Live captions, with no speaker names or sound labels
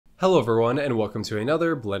Hello everyone and welcome to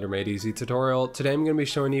another Blender Made Easy tutorial. Today I'm going to be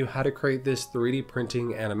showing you how to create this 3D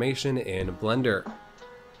printing animation in Blender.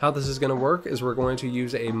 How this is going to work is we're going to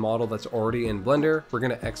use a model that's already in Blender, we're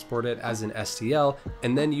going to export it as an STL,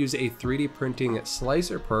 and then use a 3D printing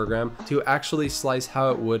slicer program to actually slice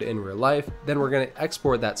how it would in real life. Then we're going to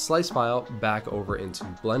export that slice file back over into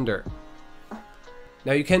Blender.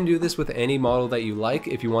 Now you can do this with any model that you like.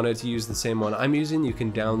 If you wanted to use the same one I'm using, you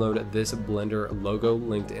can download this Blender logo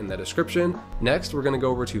linked in the description. Next, we're going to go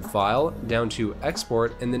over to File, down to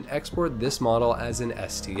Export, and then export this model as an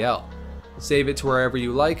STL. Save it to wherever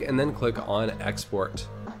you like and then click on Export.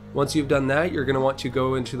 Once you've done that, you're going to want to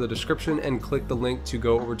go into the description and click the link to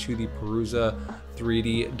go over to the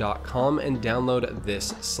PrusaSlicer.com and download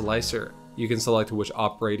this slicer. You can select which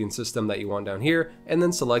operating system that you want down here and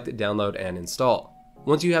then select Download and Install.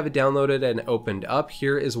 Once you have it downloaded and opened up,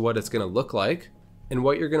 here is what it's going to look like. And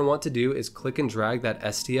what you're going to want to do is click and drag that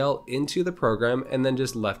STL into the program and then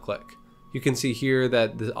just left click. You can see here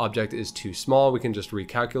that the object is too small. We can just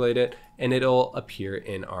recalculate it and it'll appear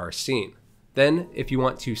in our scene. Then if you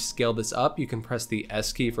want to scale this up, you can press the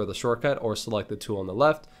S key for the shortcut or select the tool on the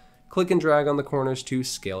left, click and drag on the corners to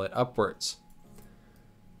scale it upwards.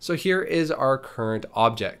 So here is our current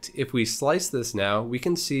object. If we slice this now, we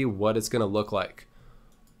can see what it's going to look like.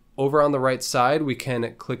 Over on the right side, we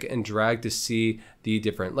can click and drag to see the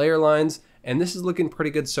different layer lines, and this is looking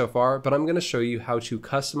pretty good so far, but I'm going to show you how to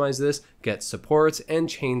customize this, get supports, and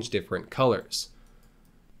change different colors.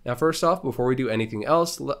 Now first off, before we do anything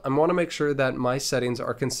else, I want to make sure that my settings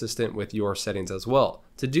are consistent with your settings as well.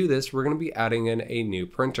 To do this, we're going to be adding in a new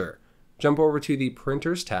printer. Jump over to the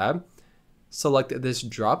Printers tab, select this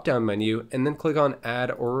drop-down menu, and then click on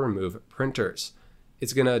Add or Remove Printers.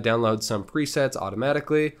 It's going to download some presets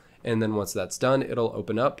automatically, and then once that's done, it'll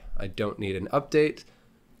open up. I don't need an update.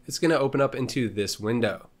 It's going to open up into this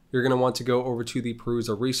window. You're going to want to go over to the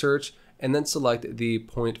Prusa Research and then select the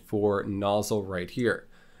 0.4 nozzle right here.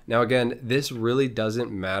 Now again, this really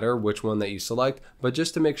doesn't matter which one that you select, but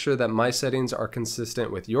just to make sure that my settings are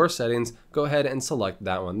consistent with your settings, go ahead and select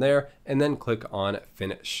that one there and then click on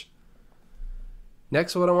Finish.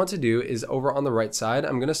 Next, what I want to do is over on the right side,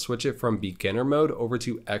 I'm going to switch it from beginner mode over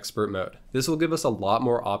to expert mode. This will give us a lot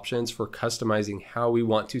more options for customizing how we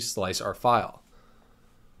want to slice our file.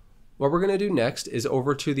 What we're going to do next is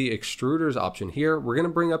over to the extruders option here, we're going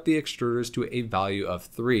to bring up the extruders to a value of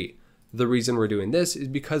 3. The reason we're doing this is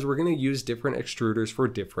because we're going to use different extruders for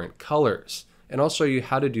different colors. And I'll show you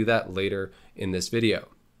how to do that later in this video.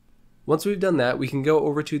 Once we've done that, we can go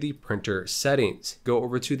over to the printer settings, go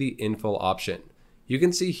over to the infill option. You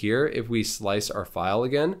can see here, if we slice our file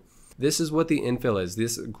again, this is what the infill is,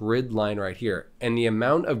 this grid line right here. And the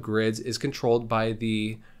amount of grids is controlled by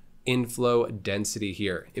the inflow density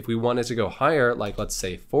here. If we wanted to go higher, like let's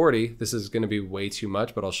say 40, this is going to be way too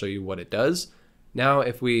much, but I'll show you what it does. Now,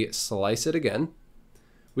 if we slice it again,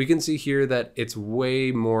 we can see here that it's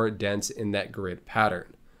way more dense in that grid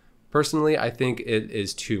pattern. Personally, I think it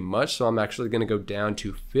is too much, so I'm actually going to go down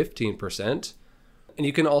to 15%. And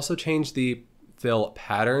you can also change the fill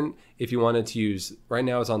pattern if you wanted to use, right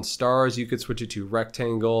now it's on stars, you could switch it to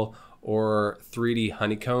rectangle or 3D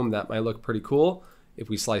honeycomb. That might look pretty cool. If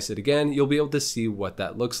we slice it again, you'll be able to see what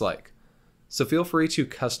that looks like. So feel free to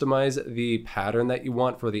customize the pattern that you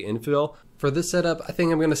want for the infill. For this setup, I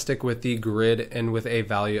think I'm going to stick with the grid and with a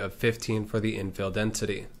value of 15 for the infill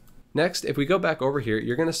density. Next, if we go back over here,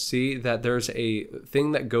 you're going to see that there's a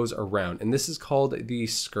thing that goes around, and this is called the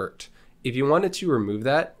skirt. If you wanted to remove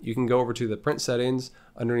that, you can go over to the print settings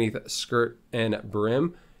underneath skirt and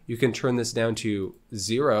brim. You can turn this down to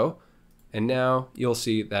 0, and now you'll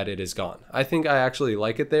see that it is gone. I think I actually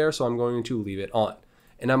like it there, so I'm going to leave it on.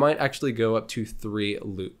 And I might actually go up to 3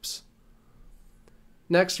 loops.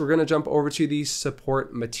 Next, we're going to jump over to the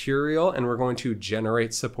support material, and we're going to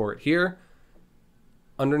generate support here.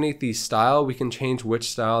 Underneath the style, we can change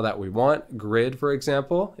which style that we want. Grid, for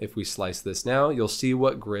example. If we slice this now, you'll see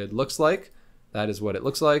what grid looks like. That is what it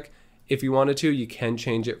looks like. If you wanted to, you can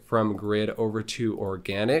change it from grid over to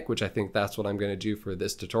organic, which I think that's what I'm going to do for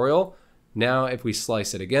this tutorial. Now, if we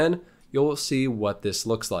slice it again, you'll see what this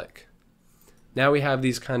looks like. Now we have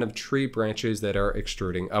these kind of tree branches that are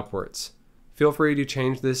extruding upwards. Feel free to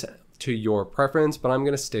change this to your preference, but I'm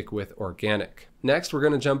going to stick with organic. Next, we're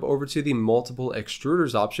going to jump over to the multiple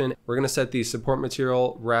extruders option. We're going to set the support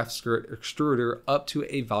material raft skirt extruder up to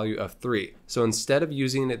a value of 3. So instead of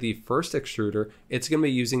using the first extruder, it's going to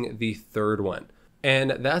be using the third one.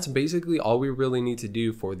 And that's basically all we really need to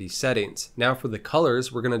do for the settings. Now for the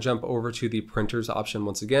colors, we're going to jump over to the printers option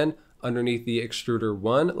once again. Underneath the extruder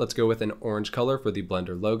 1, let's go with an orange color for the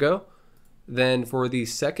Blender logo. Then for the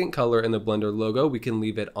second color in the Blender logo, we can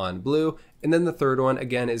leave it on blue. And then the third one,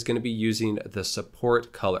 again, is going to be using the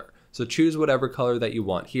support color. So choose whatever color that you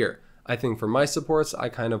want here. I think for my supports, I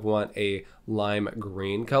kind of want a lime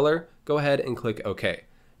green color. Go ahead and click OK.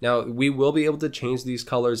 Now, we will be able to change these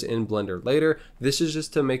colors in Blender later. This is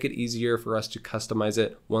just to make it easier for us to customize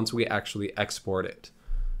it once we actually export it.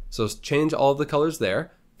 So change all of the colors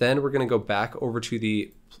there. Then we're going to go back over to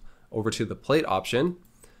the plate option.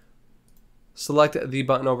 Select the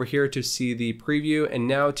button over here to see the preview, and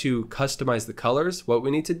now to customize the colors, what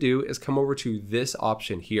we need to do is come over to this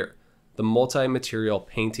option here, the multi-material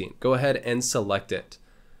painting. Go ahead and select it.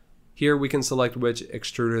 Here we can select which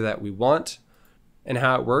extruder that we want, and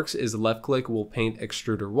how it works is left click will paint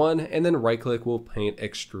extruder 1 and then right click will paint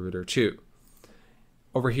extruder 2.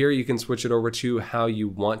 Over here you can switch it over to how you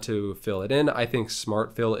want to fill it in. I think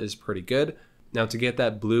Smart Fill is pretty good. Now to get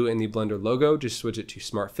that blue in the Blender logo, just switch it to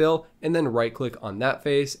Smart Fill and then right click on that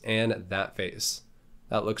face and that face.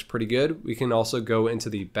 That looks pretty good. We can also go into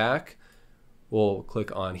the back. We'll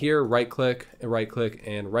click on here, right click and right click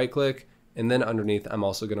and right click, and then underneath I'm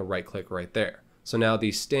also going to right click right there. So now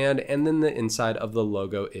the stand and then the inside of the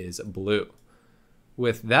logo is blue.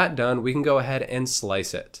 With that done, we can go ahead and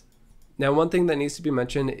slice it. Now one thing that needs to be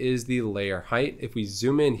mentioned is the layer height. If we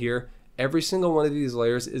zoom in here, every single one of these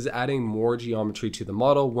layers is adding more geometry to the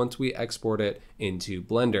model once we export it into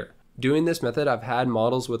Blender. Doing this method, I've had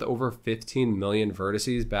models with over 15 million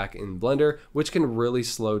vertices back in Blender, which can really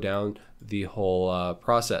slow down the whole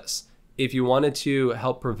process. If you wanted to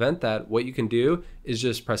help prevent that, what you can do is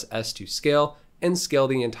just press S to scale and scale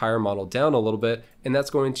the entire model down a little bit, and that's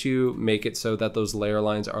going to make it so that those layer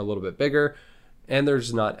lines are a little bit bigger and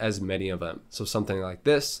there's not as many of them. So something like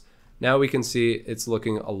this. Now we can see it's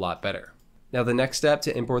looking a lot better. Now the next step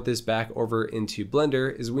to import this back over into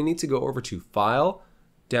Blender is we need to go over to File,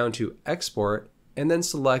 down to Export, and then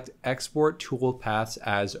select Export Toolpaths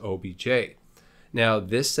as OBJ. Now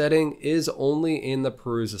this setting is only in the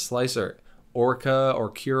PrusaSlicer. Orca or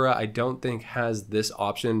Cura I don't think has this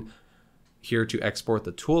option here to export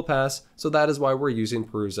the toolpaths, so that is why we're using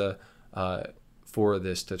Prusa for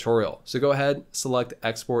this tutorial. So go ahead, select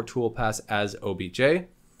Export Toolpaths as OBJ,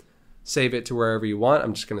 save it to wherever you want.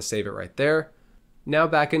 I'm just going to save it right there. Now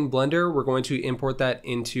back in Blender, we're going to import that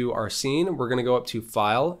into our scene. We're going to go up to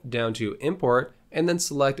File, down to Import, and then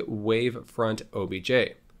select Wavefront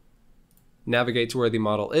OBJ. Navigate to where the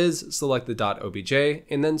model is, select the .obj,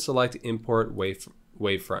 and then select Import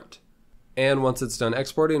Wavefront. And once it's done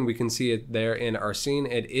exporting, we can see it there in our scene.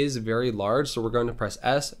 It is very large, so we're going to press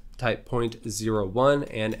S, type 0.01,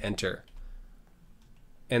 and enter.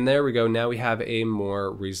 And there we go. Now we have a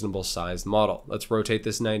more reasonable sized model. Let's rotate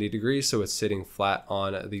this 90 degrees so it's sitting flat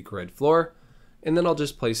on the grid floor. And then I'll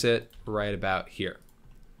just place it right about here.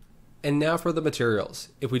 And now for the materials.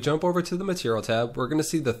 If we jump over to the material tab, we're going to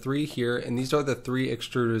see the 3 here, and these are the 3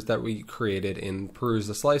 extruders that we created in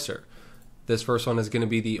PrusaSlicer. This first one is going to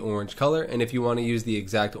be the orange color, and if you want to use the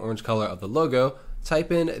exact orange color of the logo,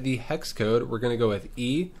 type in the hex code. We're going to go with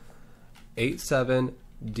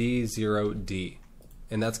E87D0D,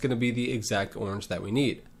 and that's going to be the exact orange that we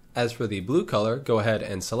need. As for the blue color, go ahead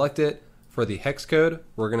and select it. For the hex code,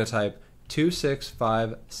 we're going to type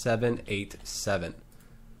 265787.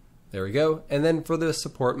 There we go. And then for the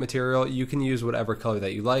support material, you can use whatever color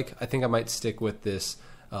that you like. I think I might stick with this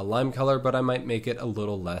lime color, but I might make it a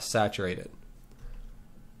little less saturated.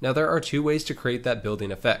 Now there are 2 ways to create that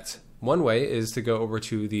building effect. One way is to go over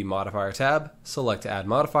to the modifier tab, select add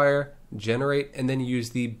modifier, generate, and then use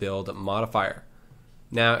the build modifier.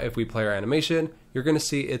 Now if we play our animation, you're going to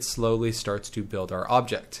see it slowly starts to build our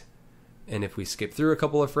object. And if we skip through a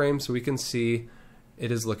couple of frames, we can see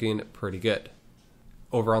it is looking pretty good.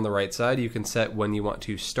 Over on the right side, you can set when you want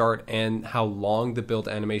to start and how long the build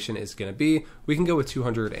animation is going to be. We can go with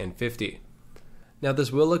 250. Now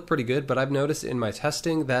this will look pretty good, but I've noticed in my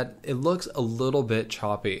testing that it looks a little bit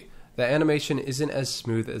choppy. The animation isn't as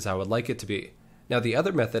smooth as I would like it to be. Now the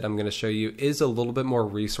other method I'm going to show you is a little bit more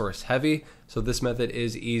resource heavy. So this method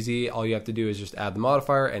is easy. All you have to do is just add the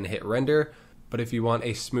modifier and hit render. But if you want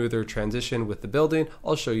a smoother transition with the building,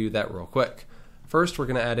 I'll show you that real quick. First, we're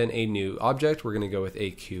going to add in a new object. We're going to go with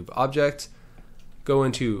a cube object, go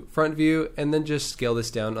into front view, and then just scale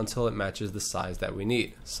this down until it matches the size that we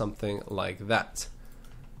need, something like that.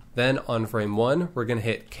 Then on frame 1, we're going to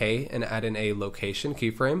hit K and add in a location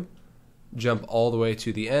keyframe, jump all the way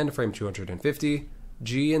to the end, frame 250,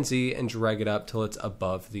 G and Z, and drag it up till it's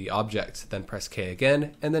above the object. Then press K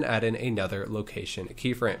again, and then add in another location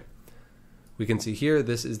keyframe. We can see here,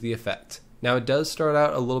 this is the effect. Now it does start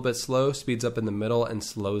out a little bit slow, speeds up in the middle and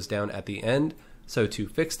slows down at the end, So to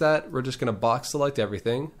fix that, we're just going to box select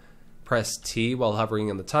everything, press T while hovering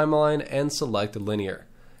in the timeline, and select linear.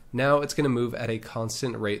 Now it's going to move at a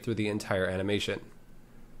constant rate through the entire animation.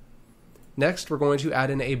 Next, we're going to add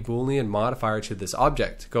in a Boolean modifier to this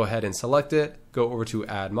object. Go ahead and select it, go over to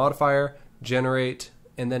Add Modifier, Generate,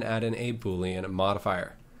 and then add in a Boolean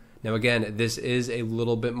modifier. Now again, this is a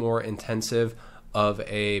little bit more intensive of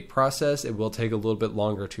a process. It will take a little bit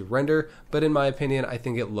longer to render, but in my opinion, I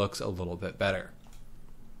think it looks a little bit better.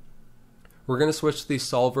 We're going to switch the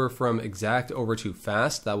solver from exact over to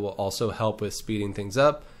fast. That will also help with speeding things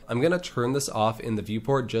up. I'm going to turn this off in the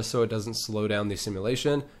viewport just so it doesn't slow down the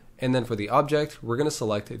simulation. And then for the object, we're going to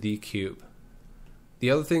select the cube.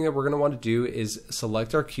 The other thing that we're going to want to do is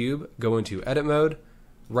select our cube, go into edit mode,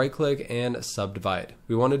 right click and subdivide.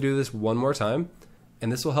 We want to do this one more time,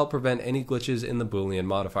 and this will help prevent any glitches in the Boolean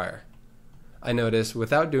modifier. I notice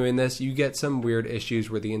without doing this, you get some weird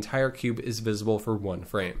issues where the entire cube is visible for one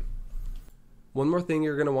frame. One more thing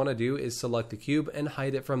you're going to want to do is select the cube and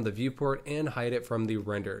hide it from the viewport and hide it from the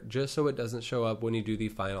render, just so it doesn't show up when you do the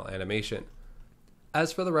final animation.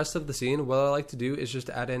 As for the rest of the scene, what I like to do is just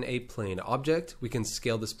add in a plane object. We can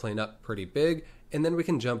scale this plane up pretty big, and then we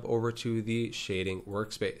can jump over to the shading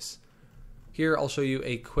workspace. Here I'll show you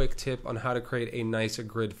a quick tip on how to create a nice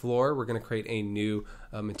grid floor. We're going to create a new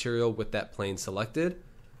material with that plane selected.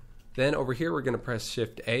 Then over here we're going to press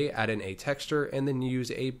Shift A, add in a texture, and then use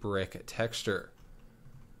a brick texture.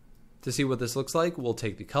 To see what this looks like, we'll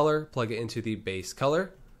take the color, plug it into the base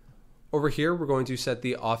color. Over here we're going to set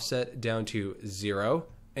the offset down to 0,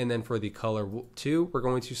 and then for the color 2 we're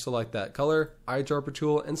going to select that color, eyedropper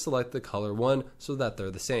tool, and select the color 1 so that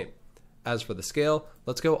they're the same. As for the scale,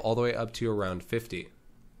 let's go all the way up to around 50.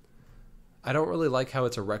 I don't really like how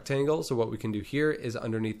it's a rectangle, so what we can do here is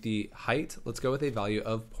underneath the height, let's go with a value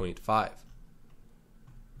of 0.5.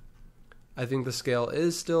 I think the scale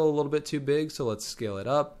is still a little bit too big, so let's scale it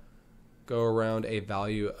up. Go around a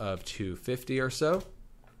value of 250 or so.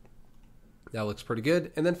 That looks pretty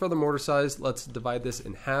good. And then for the mortar size, let's divide this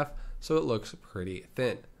in half so it looks pretty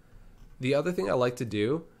thin. The other thing I like to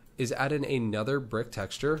do is add in another brick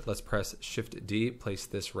texture. Let's press Shift D, place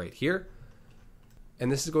this right here.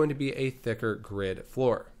 And this is going to be a thicker grid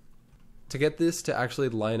floor. To get this to actually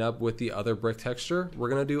line up with the other brick texture, we're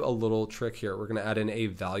going to do a little trick here. We're going to add in a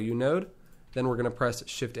value node. Then we're going to press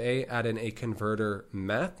Shift A, add in a converter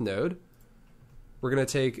math node. We're going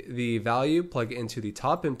to take the value, plug it into the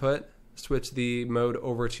top input, switch the mode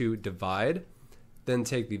over to divide, then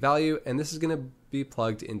take the value, and this is going to be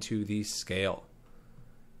plugged into the scale.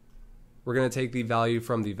 We're going to take the value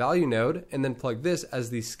from the value node and then plug this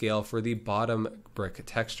as the scale for the bottom brick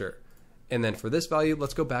texture. And then for this value,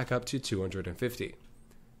 let's go back up to 250.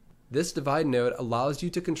 This divide node allows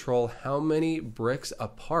you to control how many bricks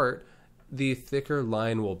apart the thicker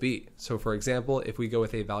line will be. So for example, if we go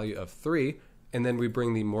with a value of 3 and then we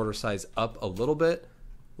bring the mortar size up a little bit,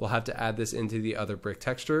 we'll have to add this into the other brick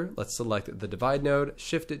texture. Let's select the divide node,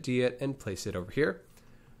 Shift D it, and place it over here.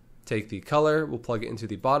 Take the color, we'll plug it into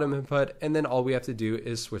the bottom input, and then all we have to do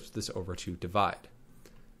is switch this over to divide.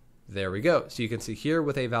 There we go. So you can see here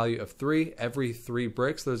with a value of 3, every 3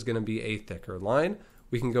 bricks there's going to be a thicker line.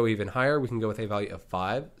 We can go even higher, we can go with a value of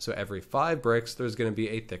 5, so every 5 bricks there's going to be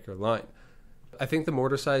a thicker line. I think the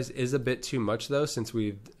mortar size is a bit too much though, since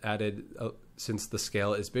we've added, since the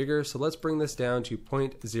scale is bigger, so let's bring this down to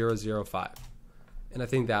 0.005, and I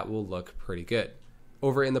think that will look pretty good.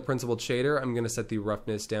 Over in the principled shader, I'm going to set the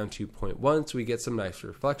roughness down to 0.1 so we get some nice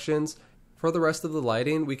reflections. For the rest of the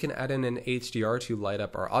lighting, we can add in an HDR to light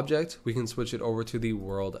up our object. We can switch it over to the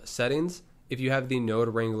world settings. If you have the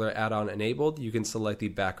Node Wrangler add-on enabled, you can select the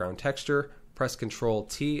background texture, press Ctrl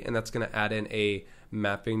T, and that's going to add in a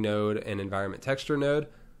mapping node and environment texture node.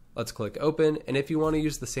 Let's click open, and if you want to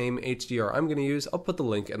use the same HDR I'm going to use, I'll put the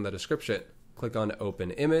link in the description. Click on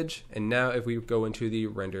open image, and now if we go into the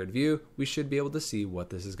rendered view, we should be able to see what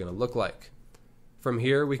this is going to look like. From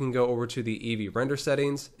here we can go over to the Eevee render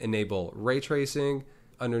settings, enable ray tracing.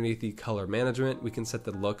 Underneath the color management we can set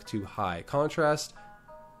the look to high contrast,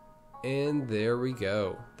 and there we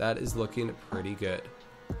go. That is looking pretty good.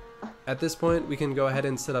 At this point we can go ahead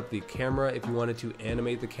and set up the camera. If you wanted to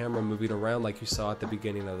animate the camera moving around like you saw at the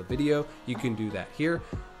beginning of the video, you can do that here.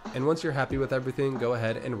 And once you're happy with everything, go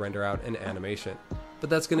ahead and render out an animation. But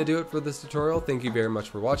that's going to do it for this tutorial. Thank you very much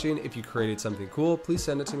for watching. If you created something cool, please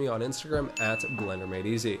send it to me on Instagram at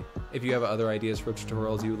BlenderMadeEasy. If you have other ideas for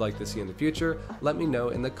tutorials you would like to see in the future, let me know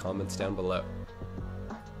in the comments down below.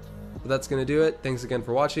 But that's going to do it. Thanks again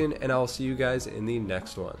for watching, and I'll see you guys in the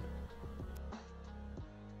next one.